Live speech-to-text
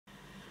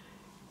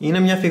Είναι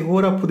μια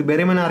φιγούρα που την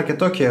περίμενα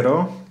αρκετό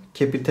καιρό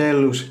και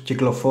επιτέλους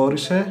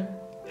κυκλοφόρησε,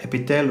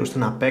 επιτέλους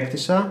την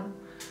απέκτησα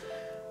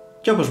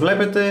και όπως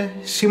βλέπετε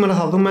σήμερα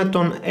θα δούμε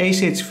τον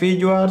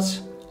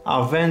S.H.Figuarts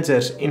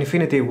Avengers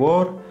Infinity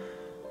War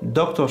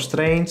Doctor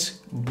Strange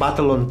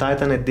Battle on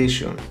Titan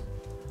Edition.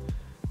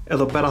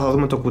 Εδώ πέρα θα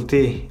δούμε το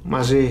κουτί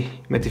μαζί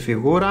με τη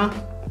φιγούρα,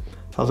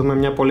 θα δούμε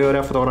μια πολύ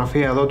ωραία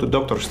φωτογραφία εδώ του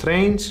Doctor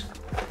Strange,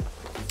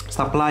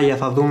 στα πλάγια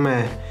θα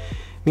δούμε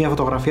μια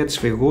φωτογραφία της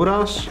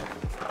φιγούρας,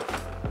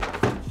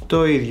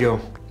 το ίδιο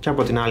και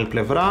από την άλλη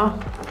πλευρά,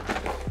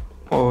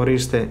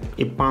 ορίστε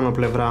η πάνω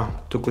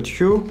πλευρά του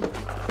κουτιού,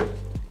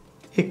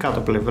 η κάτω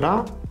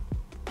πλευρά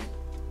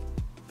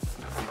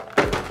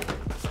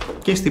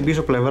και στην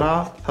πίσω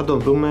πλευρά θα τον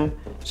δούμε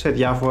σε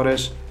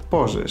διάφορες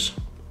πόζες.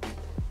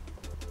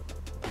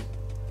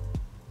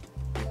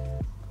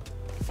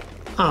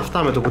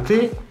 Αυτά με το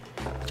κουτί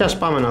και ας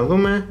πάμε να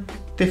δούμε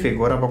τη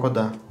φιγούρα από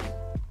κοντά.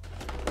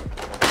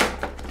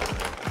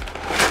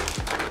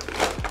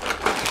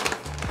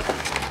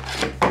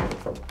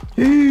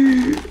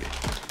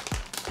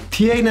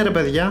 Τι έγινε ρε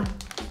παιδιά,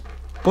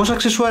 πόσα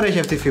αξεσουάρ έχει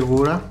αυτή η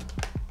φιγούρα?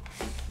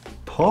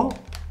 Πω,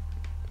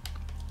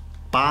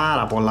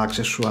 πάρα πολλά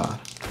αξεσουάρ.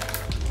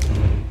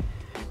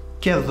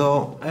 Και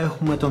εδώ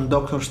έχουμε τον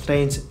Doctor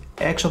Strange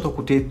έξω από το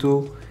κουτί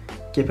του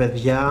και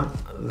παιδιά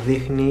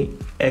δείχνει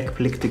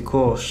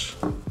εκπληκτικός.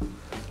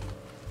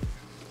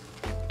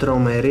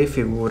 Τρομερή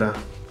φιγούρα.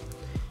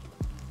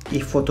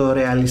 Η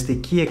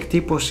φωτορεαλιστική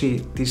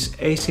εκτύπωση της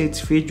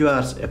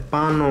S.H.Figuarts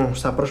επάνω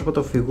στα πρόσωπα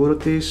των φιγούρων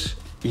της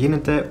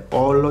γίνεται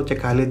όλο και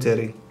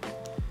καλύτερη.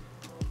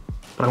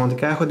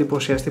 Πραγματικά έχω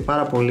εντυπωσιαστεί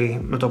πάρα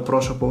πολύ με το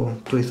πρόσωπο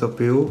του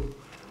ηθοποιού.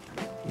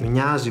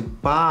 Μοιάζει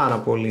πάρα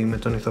πολύ με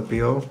τον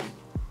ηθοποιό.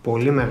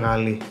 Πολύ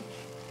μεγάλη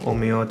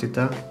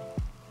ομοιότητα.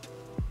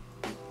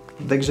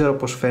 Δεν ξέρω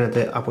πως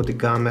φαίνεται από την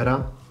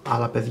κάμερα,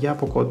 αλλά παιδιά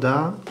από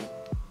κοντά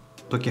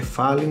το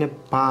κεφάλι είναι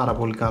πάρα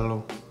πολύ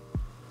καλό.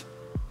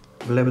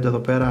 Βλέπετε εδώ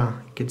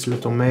πέρα και τις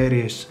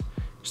λεπτομέρειες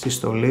στη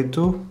στολή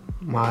του.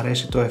 Μου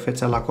αρέσει το εφέ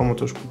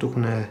τσαλακώματος που του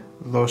έχουν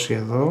δώσει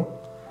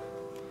εδώ.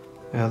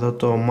 Εδώ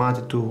το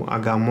μάτι του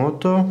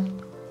αγκαμότο.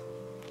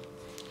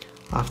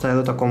 Αυτά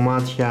εδώ τα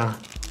κομμάτια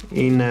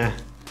είναι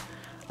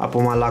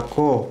από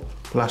μαλακό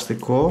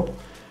πλαστικό.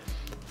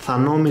 Θα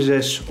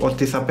νόμιζες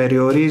ότι θα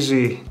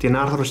περιορίζει την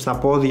άρθρωση στα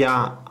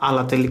πόδια,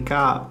 αλλά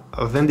τελικά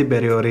δεν την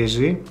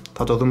περιορίζει.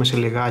 Θα το δούμε σε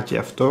λιγάκι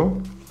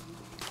αυτό.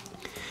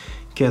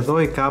 Και εδώ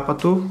η κάπα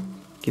του,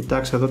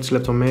 κοιτάξτε εδώ τις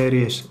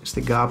λεπτομέρειες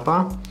στην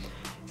κάπα.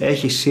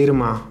 Έχει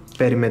σύρμα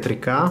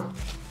περιμετρικά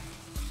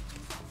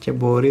και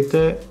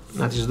μπορείτε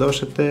να τις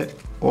δώσετε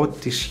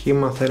ό,τι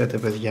σχήμα θέλετε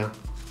παιδιά.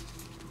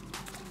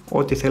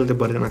 Ό,τι θέλετε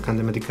μπορείτε να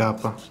κάνετε με την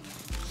κάπα.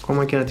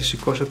 Ακόμα και να τη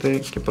σηκώσετε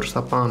και προς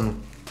τα πάνω.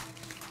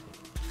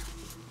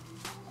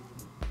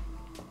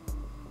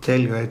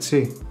 Τέλειο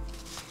έτσι.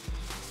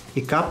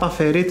 Η κάπα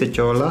αφαιρείται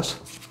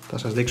κιόλας. Θα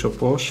σας δείξω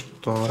πως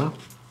τώρα.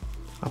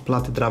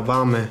 Απλά την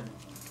τραβάμε.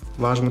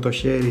 Βάζουμε το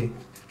χέρι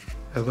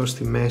εδώ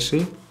στη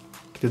μέση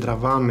και την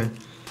τραβάμε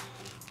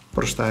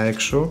προς τα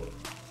έξω.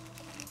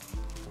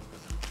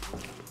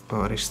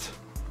 Ορίστε.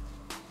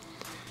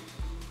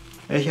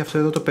 Έχει αυτό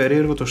εδώ το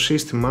περίεργο το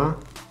σύστημα,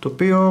 το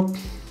οποίο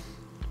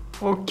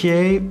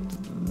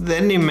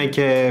δεν είμαι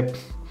και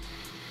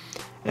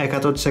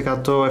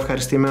 100%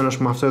 ευχαριστημένος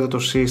με αυτό εδώ το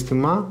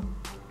σύστημα.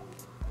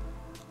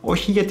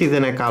 Όχι γιατί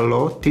δεν είναι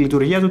καλό, τη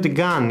λειτουργία του την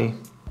κάνει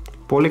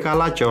πολύ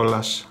καλά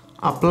κιόλας.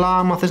 Απλά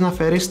άμα θες να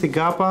αφαιρέσεις την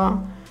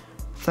κάπα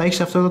θα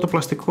έχεις αυτό εδώ το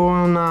πλαστικό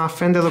να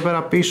φαίνεται εδώ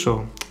πέρα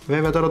πίσω.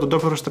 Βέβαια τώρα τον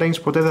Doctor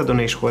Strange ποτέ δεν τον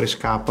έχεις χωρίς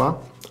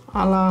κάπα,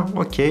 αλλά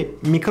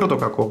μικρό το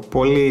κακό,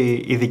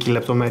 πολύ ειδική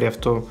λεπτομέρεια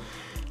αυτό.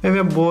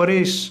 Βέβαια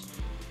μπορείς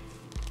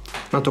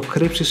να το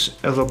κρύψεις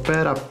εδώ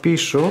πέρα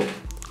πίσω,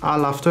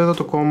 αλλά αυτό εδώ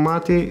το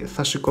κομμάτι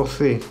θα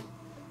σηκωθεί.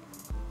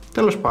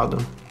 Τέλος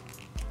πάντων,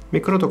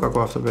 μικρό το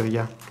κακό αυτό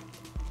παιδιά.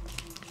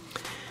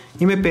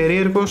 Είμαι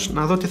περίεργος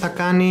να δω τι θα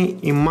κάνει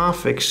η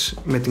Mafex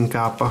με την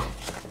κάπα.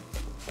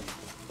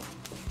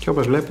 Και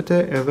όπως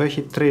βλέπετε εδώ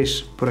έχει 3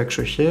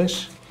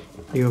 προεξοχές,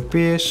 οι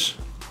οποίες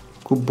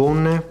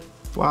κουμπώνουν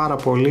πάρα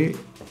πολύ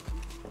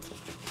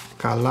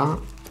καλά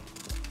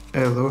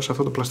εδώ σε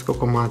αυτό το πλαστικό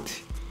κομμάτι.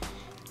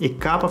 Η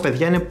κάπα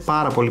παιδιά είναι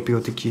πάρα πολύ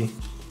ποιοτική,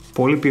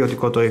 πολύ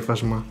ποιοτικό το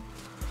ύφασμα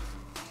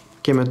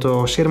και με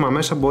το σύρμα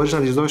μέσα μπορείς να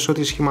της δώσεις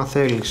ό,τι σχήμα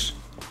θέλεις.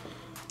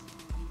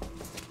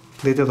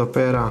 Δείτε εδώ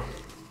πέρα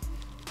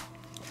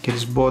και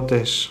τις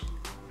μπότες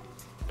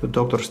του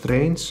Doctor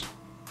Strange,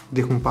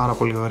 δείχνουν πάρα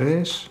πολύ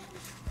ωραίες.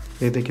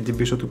 Δείτε και την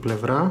πίσω του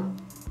πλευρά.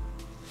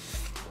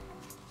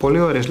 Πολύ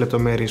ωραίες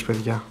λεπτομέρειες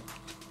παιδιά.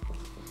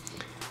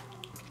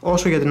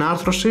 Όσο για την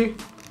άρθρωση,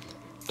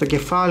 το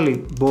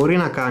κεφάλι μπορεί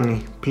να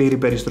κάνει πλήρη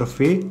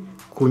περιστροφή,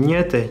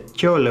 κουνιέται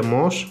και ο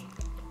λαιμός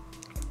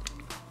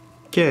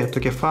και το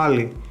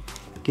κεφάλι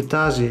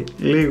κοιτάζει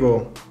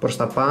λίγο προς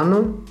τα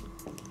πάνω,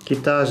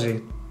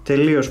 κοιτάζει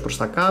τελείως προς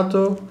τα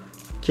κάτω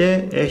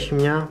και έχει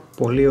μια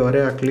πολύ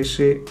ωραία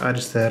κλίση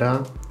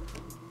αριστερά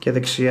και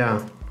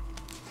δεξιά.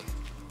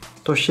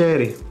 Το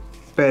χέρι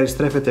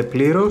περιστρέφεται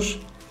πλήρως,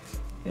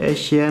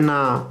 έχει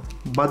ένα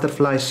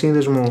butterfly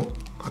σύνδεσμο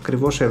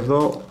ακριβώς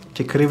εδώ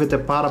και κρύβεται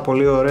πάρα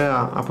πολύ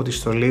ωραία από τη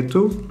στολή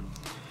του.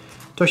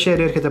 Το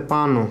χέρι έρχεται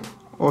πάνω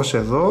ως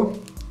εδώ.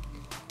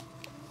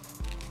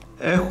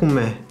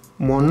 Έχουμε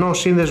μονό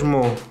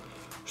σύνδεσμο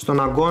στον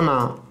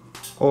αγκώνα,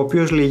 ο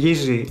οποίος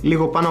λυγίζει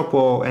λίγο πάνω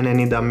από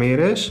 90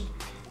 μοίρες,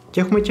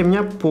 και έχουμε και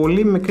μια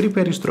πολύ μικρή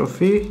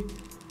περιστροφή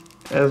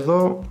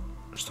εδώ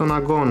στον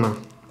αγκώνα.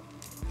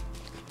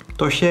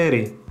 Το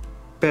χέρι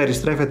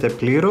περιστρέφεται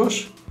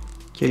πλήρως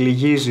και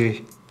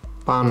λυγίζει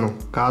πάνω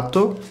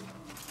κάτω.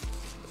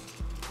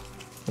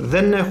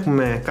 Δεν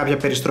έχουμε κάποια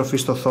περιστροφή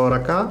στο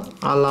θώρακα,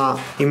 αλλά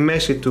η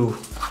μέση του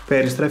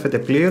περιστρέφεται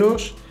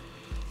πλήρως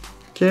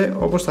και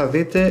όπως θα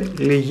δείτε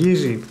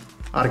λυγίζει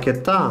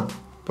αρκετά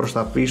προς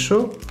τα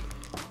πίσω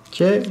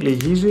και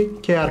λυγίζει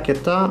και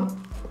αρκετά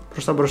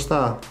προς τα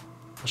μπροστά.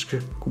 Μας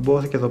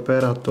κουμπώθηκε εδώ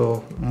πέρα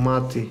το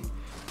μάτι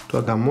του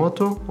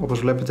αγκαμότο, όπως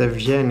βλέπετε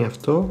βγαίνει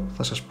αυτό,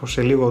 θα σας πω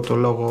σε λίγο το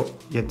λόγο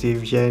γιατί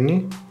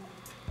βγαίνει,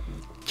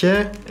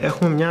 και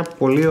έχουμε μια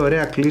πολύ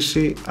ωραία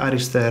κλίση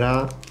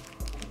αριστερά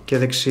και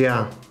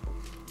δεξιά.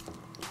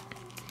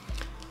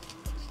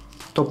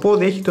 Το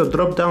πόδι έχει το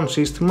drop down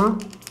σύστημα,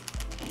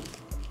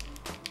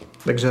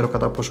 δεν ξέρω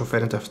κατά πόσο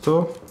φαίνεται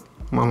αυτό,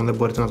 μάλλον δεν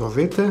μπορείτε να το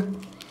δείτε.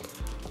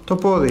 Το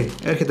πόδι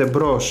έρχεται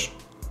μπρος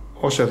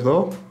ως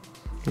εδώ,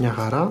 μια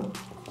χαρά,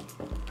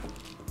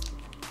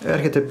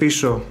 έρχεται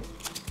πίσω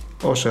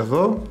ως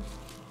εδώ,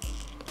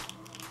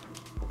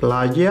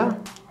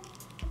 πλάγια,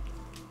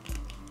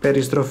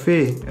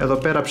 περιστροφή εδώ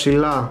πέρα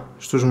ψηλά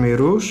στους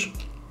μυρούς,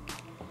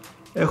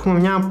 έχουμε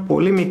μια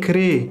πολύ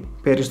μικρή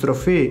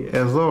περιστροφή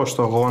εδώ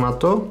στο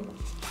γόνατο.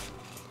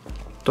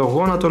 Το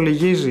γόνατο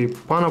λυγίζει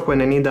πάνω από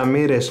 90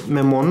 μοίρες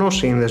με μονό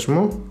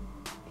σύνδεσμο.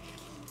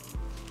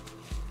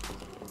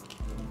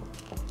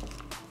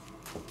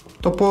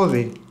 Το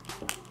πόδι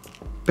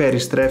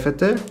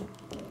περιστρέφεται,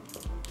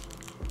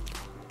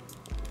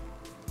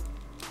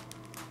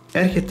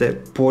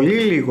 έρχεται πολύ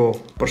λίγο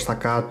προς τα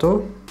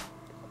κάτω,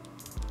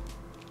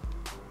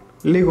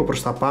 λίγο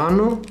προς τα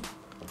πάνω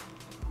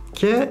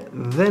και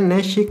δεν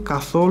έχει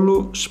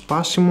καθόλου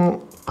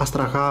σπάσιμο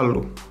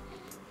αστραγάλου.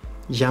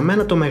 Για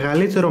μένα το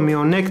μεγαλύτερο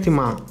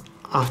μειονέκτημα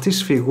αυτής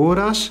της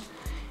φιγούρας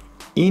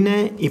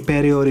είναι η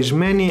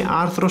περιορισμένη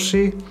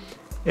άρθρωση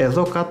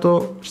εδώ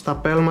κάτω στα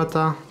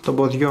πέλματα των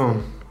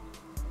ποδιών.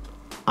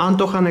 Αν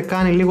το είχαν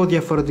κάνει λίγο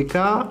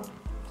διαφορετικά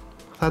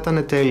θα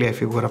ήταν τέλεια η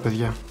φιγούρα,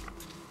 παιδιά.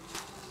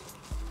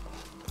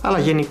 Αλλά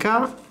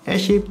γενικά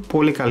έχει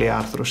πολύ καλή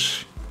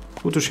άρθρωση.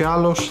 Ούτως ή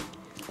άλλως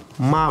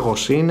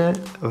μάγος είναι,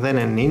 δεν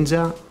είναι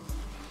νίντζα.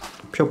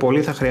 Πιο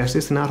πολύ θα χρειαστεί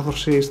στην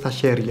άρθρωση στα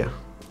χέρια.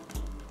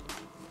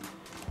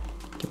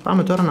 Και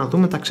πάμε τώρα να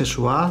δούμε τα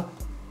αξεσουάρ,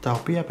 τα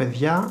οποία,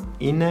 παιδιά,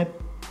 είναι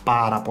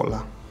πάρα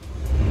πολλά.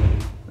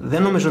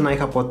 Δεν νομίζω να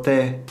είχα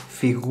ποτέ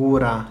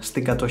φιγούρα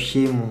στην κατοχή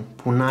μου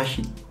που να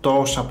έχει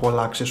τόσα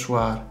πολλά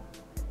αξεσουάρ.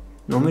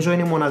 Νομίζω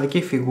είναι η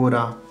μοναδική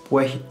φιγούρα που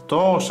έχει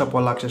τόσα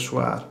πολλά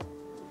αξεσουάρ.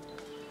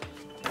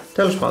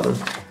 Τέλος πάντων,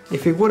 η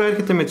φιγούρα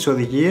έρχεται με τις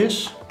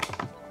οδηγίες.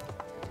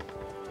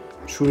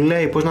 Σου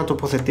λέει πώς να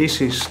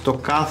τοποθετήσεις το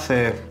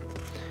κάθε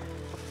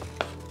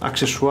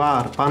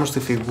αξεσουάρ πάνω στη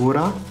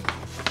φιγούρα.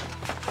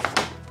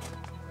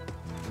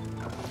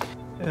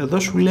 Εδώ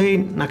σου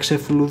λέει να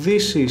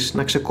ξεφλουδίσεις,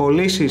 να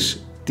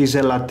ξεκολλήσεις τη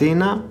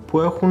ζελατίνα που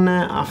έχουν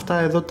αυτά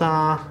εδώ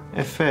τα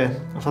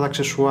εφέ, αυτά τα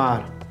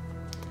αξεσουάρ.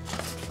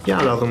 Για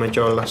να τα δούμε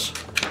κιόλας.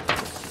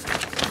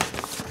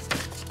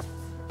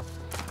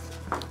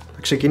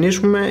 Θα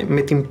ξεκινήσουμε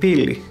με την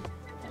πύλη.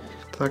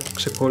 Θα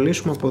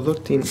ξεκολλήσουμε από εδώ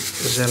την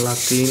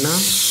ζελατίνα.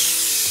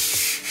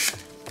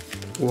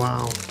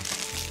 Wow.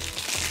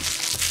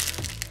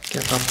 Και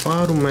θα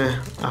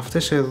πάρουμε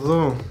αυτές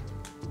εδώ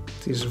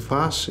τις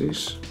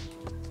βάσεις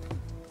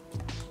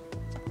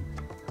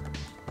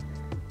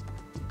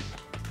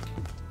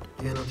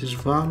για να τις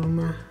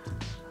βάλουμε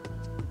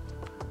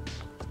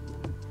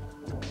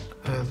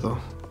εδώ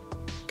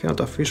και να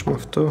το αφήσουμε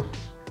αυτό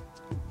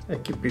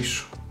εκεί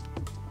πίσω.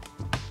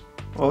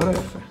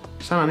 Ωραία,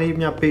 σαν να ανοίγει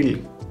μια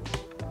πύλη.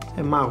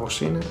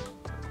 Μάγος είναι,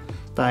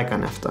 τα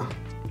έκανε αυτά.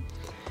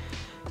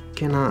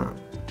 Και να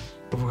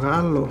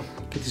βγάλω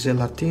και τη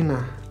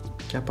ζελατίνα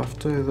και από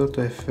αυτό εδώ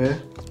το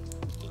εφέ.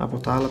 Από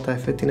τα άλλα τα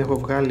εφέ την έχω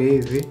βγάλει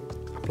ήδη,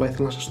 απλά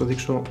ήθελα να σας το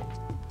δείξω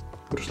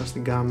μπροστά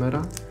στην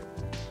κάμερα.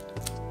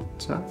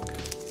 Τσακ.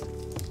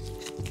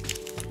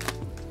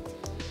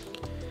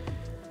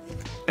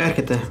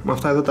 Έρχεται με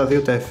αυτά εδώ τα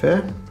δύο τα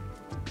εφέ.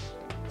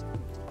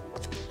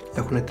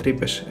 Έχουν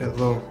τρύπες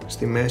εδώ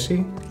στη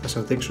μέση, θα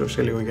σας δείξω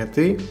σε λίγο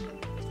γιατί.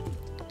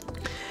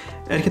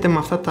 Έρχεται με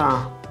αυτά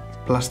τα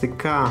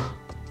πλαστικά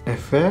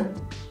εφέ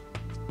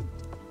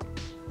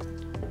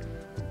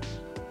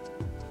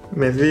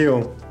με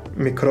δύο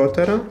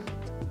μικρότερα.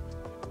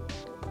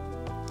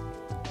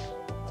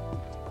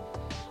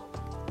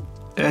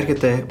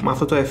 Έρχεται με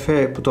αυτό το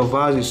εφέ που το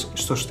βάζεις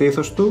στο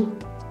στήθος του,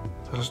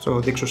 θα σας το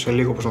δείξω σε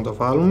λίγο πώς να το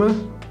βάλουμε.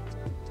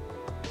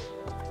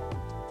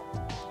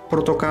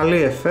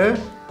 Πορτοκαλί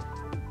εφέ,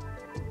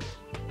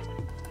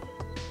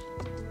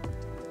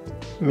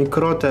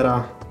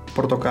 μικρότερα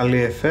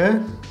πορτοκαλί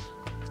εφέ,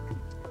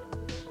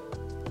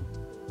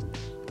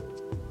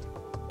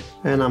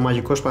 ένα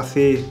μαγικό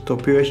σπαθί το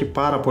οποίο έχει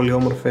πάρα πολύ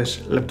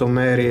όμορφες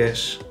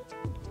λεπτομέρειες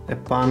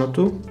επάνω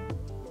του.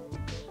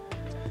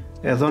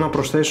 Εδώ να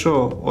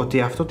προσθέσω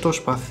ότι αυτό το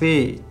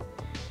σπαθί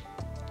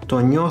το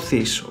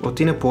νιώθεις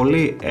ότι είναι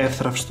πολύ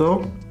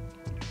εύθραυστο.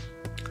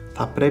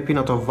 Θα πρέπει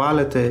να το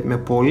βάλετε με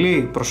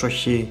πολύ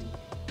προσοχή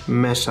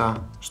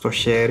μέσα στο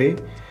χέρι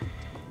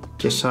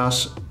και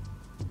σας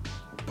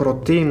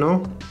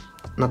προτείνω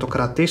να το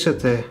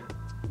κρατήσετε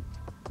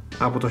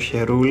από το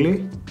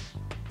χερούλι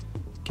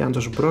και να το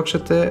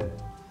σμπρώξετε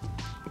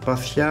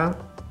βαθιά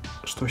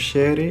στο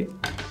χέρι,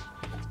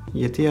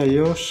 γιατί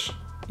αλλιώς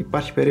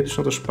υπάρχει περίπτωση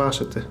να το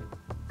σπάσετε.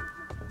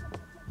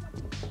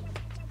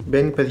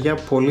 Μπαίνει, παιδιά,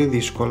 πολύ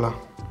δύσκολα.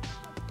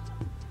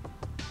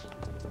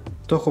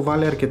 Το έχω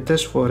βάλει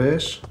αρκετές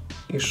φορές,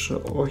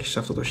 ίσως όχι σε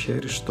αυτό το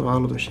χέρι, στο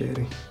άλλο το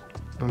χέρι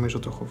νομίζω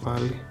το έχω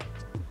βάλει.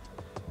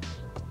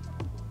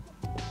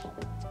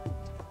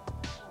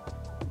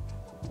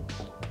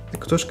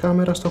 Εκτός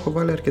κάμερας το έχω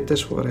βάλει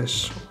αρκετές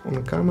φορές,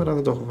 on κάμερα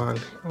δεν το έχω βάλει,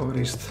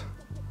 ορίστε,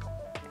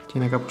 και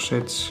είναι κάπως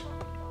έτσι.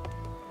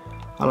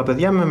 Αλλά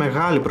παιδιά, με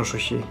μεγάλη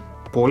προσοχή,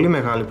 πολύ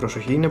μεγάλη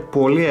προσοχή, είναι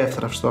πολύ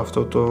εύθραυστο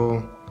αυτό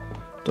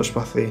το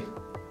σπαθί.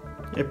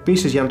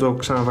 Επίσης, για να το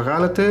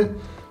ξαναβγάλετε,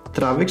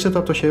 τραβήξτε το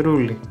από το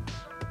χερούλι.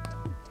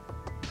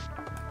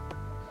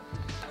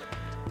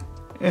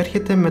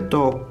 Έρχεται με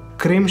το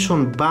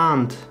Crimson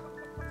Band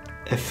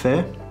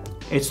εφέ,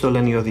 έτσι το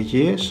λένε οι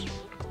οδηγίες.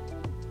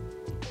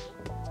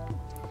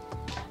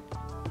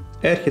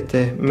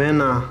 Έρχεται με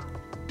ένα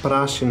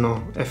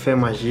πράσινο εφέ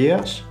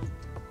μαγείας.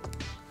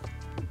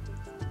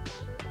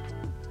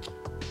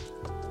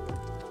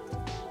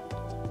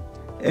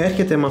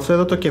 Έρχεται με αυτό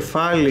εδώ το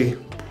κεφάλι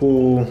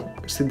που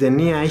στην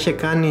ταινία είχε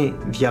κάνει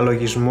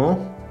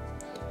διαλογισμό.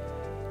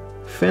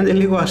 Φαίνεται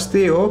λίγο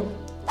αστείο,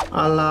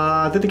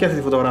 αλλά δείτε και αυτή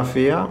τη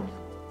φωτογραφία.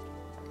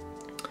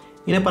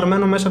 Είναι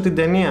παρμένο μέσα από την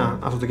ταινία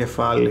αυτό το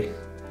κεφάλι.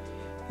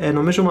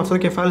 Νομίζω με αυτό το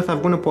κεφάλι θα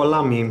βγουν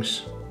πολλά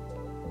memes.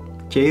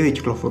 Και ήδη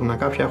κυκλοφορούν,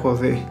 κάποια έχω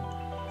δει.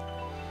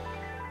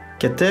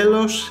 Και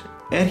τέλος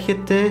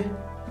έρχεται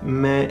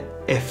με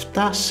 7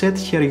 σετ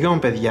χεριών,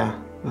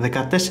 παιδιά.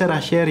 14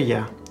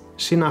 χέρια.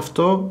 Συν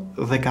αυτό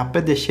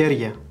 15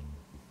 χέρια.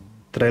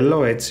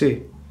 Τρελό,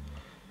 έτσι.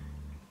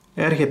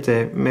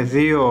 Έρχεται με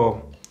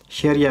 2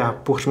 χέρια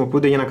που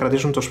χρησιμοποιούνται για να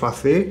κρατήσουν το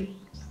σπαθί.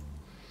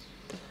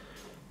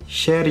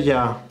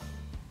 Χέρια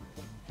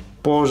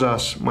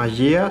πόζας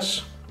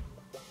μαγείας.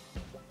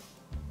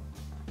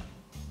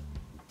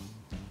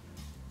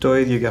 Το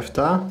ίδιο και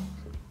αυτά.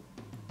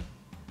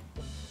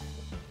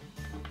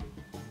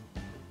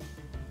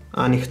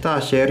 Ανοιχτά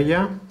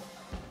χέρια.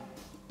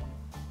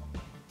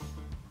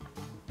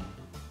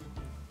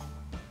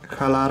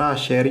 Χαλαρά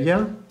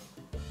χέρια.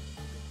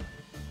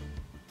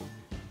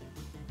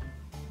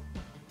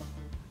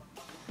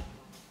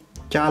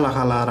 Και άλλα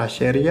χαλαρά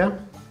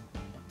χέρια.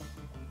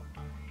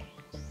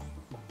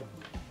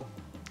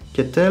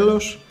 Και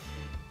τέλος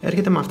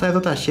έρχεται με αυτά εδώ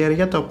τα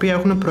χέρια, τα οποία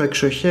έχουν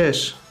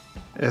προεξοχές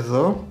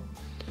εδώ,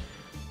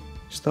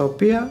 στα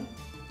οποία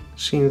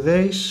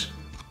συνδέεις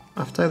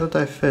αυτά εδώ τα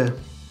εφέ.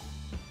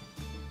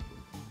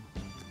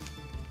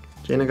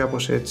 Και είναι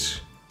κάπως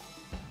έτσι.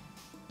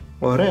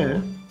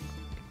 Ωραία,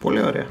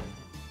 πολύ ωραία.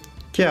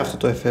 Και αυτό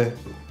το εφέ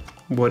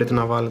μπορείτε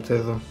να βάλετε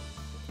εδώ.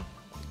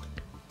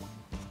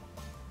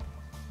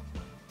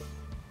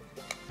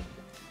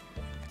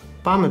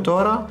 Πάμε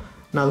τώρα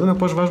να δούμε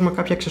πώς βάζουμε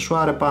κάποια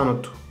αξεσουάρ επάνω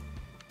του.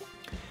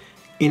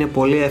 Είναι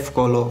πολύ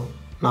εύκολο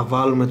να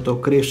βάλουμε το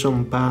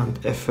Crimson Band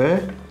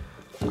εφέ.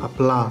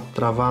 Απλά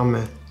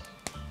τραβάμε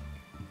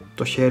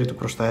το χέρι του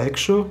προς τα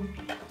έξω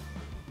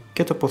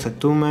και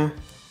τοποθετούμε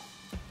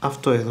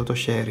αυτό εδώ το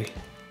χέρι.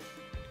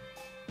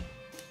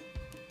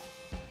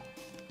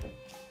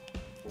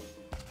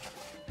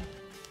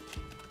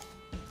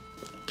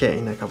 Και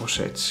είναι κάπως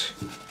έτσι.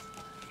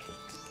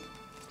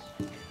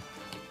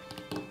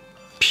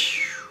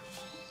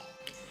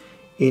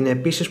 Είναι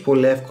επίσης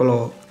πολύ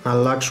εύκολο να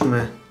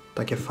αλλάξουμε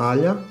τα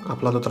κεφάλια,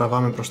 απλά το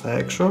τραβάμε προς τα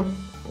έξω,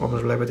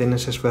 όπως βλέπετε είναι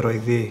σε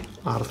σφαιροειδή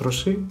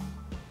άρθρωση.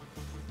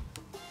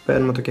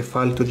 Παίρνουμε το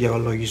κεφάλι του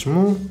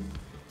διαλογισμού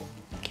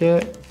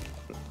και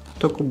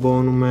το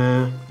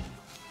κουμπώνουμε.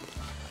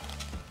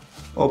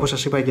 Όπως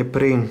σας είπα και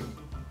πριν,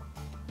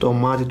 το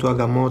μάτι του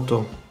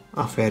αγκαμότο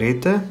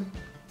αφαιρείται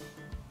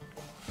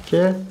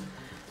και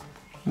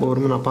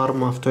μπορούμε να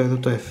πάρουμε αυτό εδώ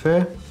το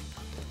εφέ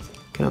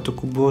και να το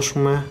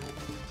κουμπώσουμε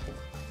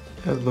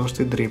εδώ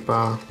στην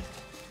τρύπα.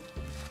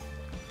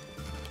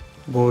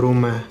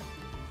 Μπορούμε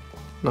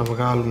να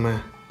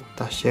βγάλουμε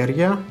τα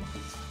χέρια,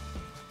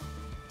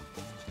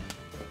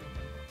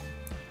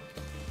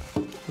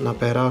 να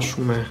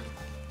περάσουμε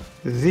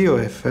 2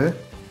 εφέ.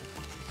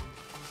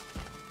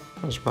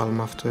 Ας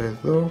βάλουμε αυτό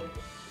εδώ,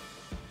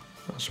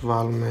 ας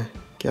βάλουμε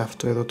και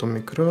αυτό εδώ το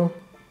μικρό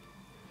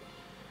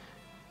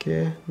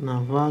και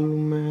να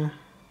βάλουμε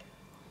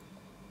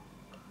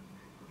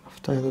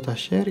αυτά εδώ τα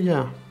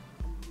χέρια.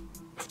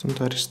 Αυτό είναι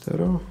το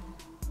αριστερό.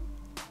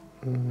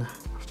 Ναι,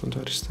 αυτό είναι το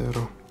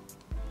αριστερό.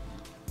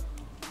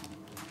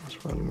 Ας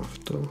βάλουμε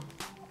αυτό.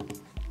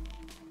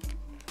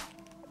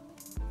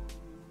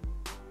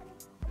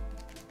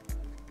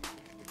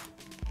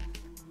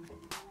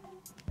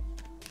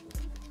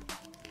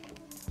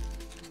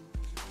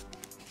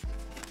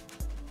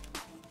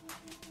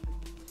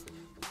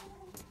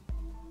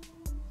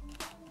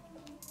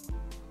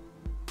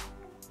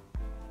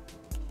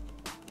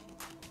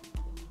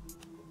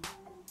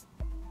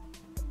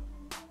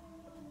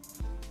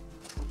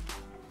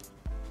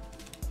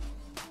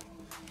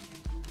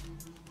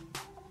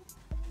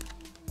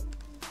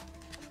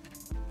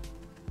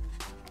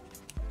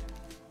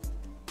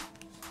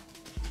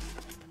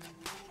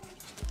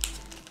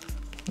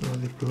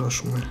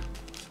 διπλώσουμε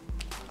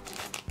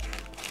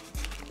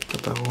και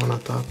τα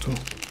γόνατά του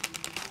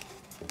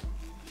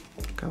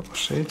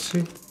κάπως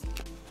έτσι,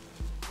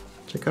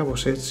 και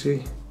κάπως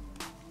έτσι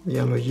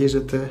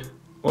διαλογίζεται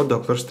ο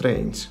Dr.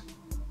 Strange.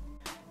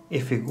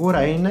 Η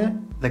φιγούρα είναι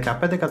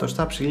 15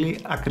 εκατοστά ψηλή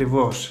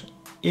ακριβώς,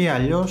 ή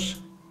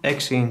αλλιώς 6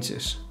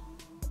 inches.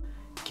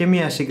 Και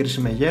μια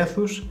σύγκριση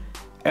μεγέθους,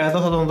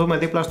 εδώ θα τον δούμε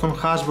δίπλα στον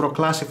Hasbro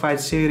Classified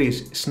Series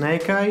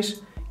Snake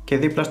Eyes και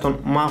δίπλα στον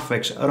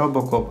Mafex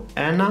Robocop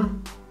 1,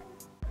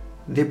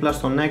 δίπλα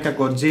στον NECA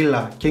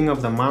Godzilla King of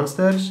the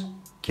Monsters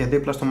και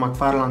δίπλα στον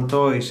McFarlane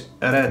Toys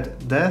Red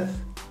Death,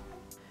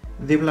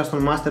 δίπλα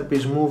στον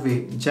Masterpiece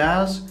Movie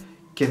Jazz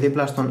και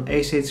δίπλα στον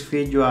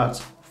S.H.Figuarts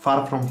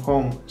Far From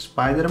Home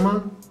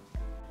Spider-Man,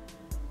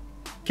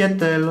 και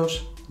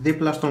τέλος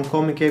δίπλα στον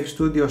Comic Cave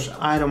Studios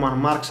Iron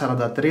Man Mark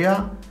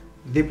 43,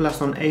 δίπλα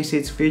στον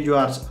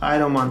S.H.Figuarts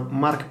Iron Man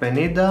Mark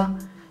 50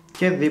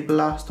 και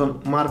δίπλα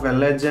στον Marvel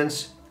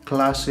Legends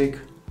Classic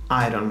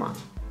Iron Man.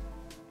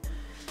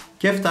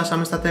 Και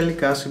φτάσαμε στα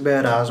τελικά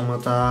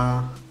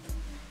συμπεράσματα.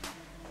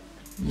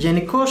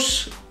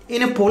 Γενικώς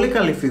είναι πολύ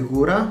καλή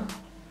φιγούρα,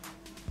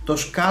 το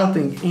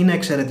sculpting είναι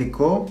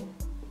εξαιρετικό,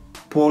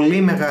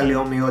 πολύ μεγάλη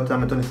ομοιότητα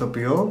με τον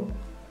ηθοποιό,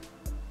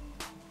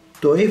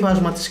 το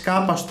ύφασμα της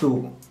κάπας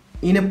του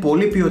είναι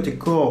πολύ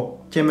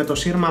ποιοτικό και με το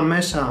σύρμα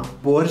μέσα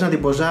μπορείς να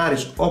την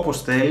ποζάρεις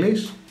όπως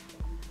θέλεις.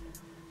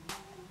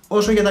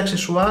 Όσο για τα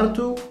αξεσουάρ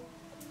του,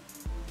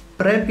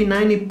 πρέπει να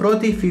είναι η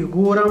πρώτη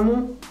φιγούρα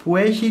μου που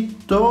έχει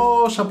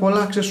τόσα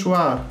πολλά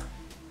αξεσουάρ.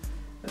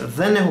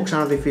 Δεν έχω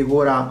ξαναδεί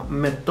φιγούρα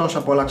με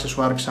τόσα πολλά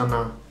αξεσουάρ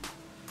ξανά.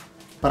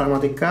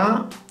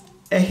 Πραγματικά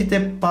έχετε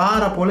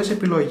πάρα πολλές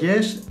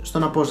επιλογές στο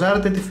να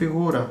ποζάρετε τη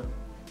φιγούρα.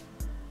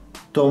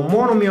 Το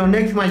μόνο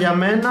μειονέκτημα για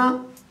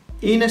μένα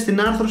είναι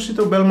στην άρθρωση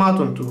των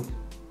μπελμάτων του.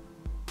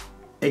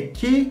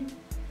 Εκεί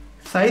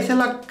θα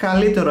ήθελα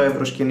καλύτερο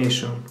εύρος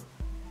κινήσεων.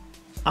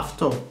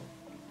 Αυτό,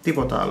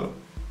 τίποτα άλλο.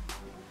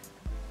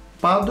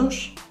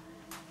 Πάντως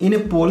είναι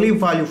πολύ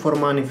value for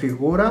money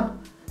φιγούρα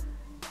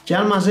και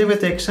αν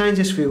μαζεύετε 6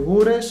 inches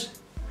φιγούρες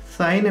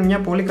θα είναι μια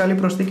πολύ καλή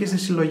προσθήκη στη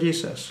συλλογή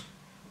σας.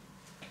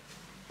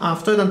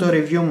 Αυτό ήταν το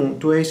review μου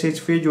του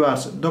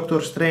S.H.Figuarts Dr.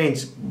 Strange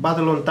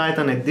Battle on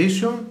Titan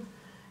Edition.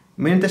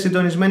 Μείνετε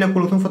συντονισμένοι,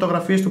 ακολουθούν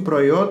φωτογραφίες του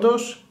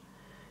προϊόντος.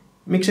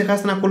 Μην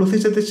ξεχάσετε να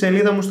ακολουθήσετε τη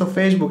σελίδα μου στο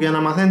Facebook για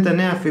να μαθαίνετε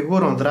νέα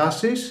φιγούρων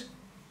δράσης.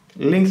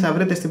 Link θα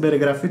βρείτε στην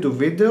περιγραφή του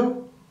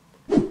βίντεο.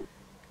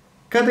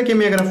 Κάντε και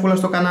μια γραφούλα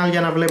στο κανάλι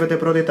για να βλέπετε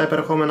πρώτοι τα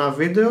επερχόμενα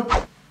βίντεο.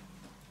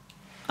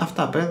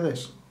 Αυτά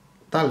παιδες,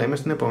 τα λέμε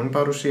στην επόμενη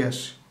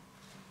παρουσίαση.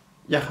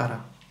 Γεια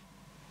χαρά.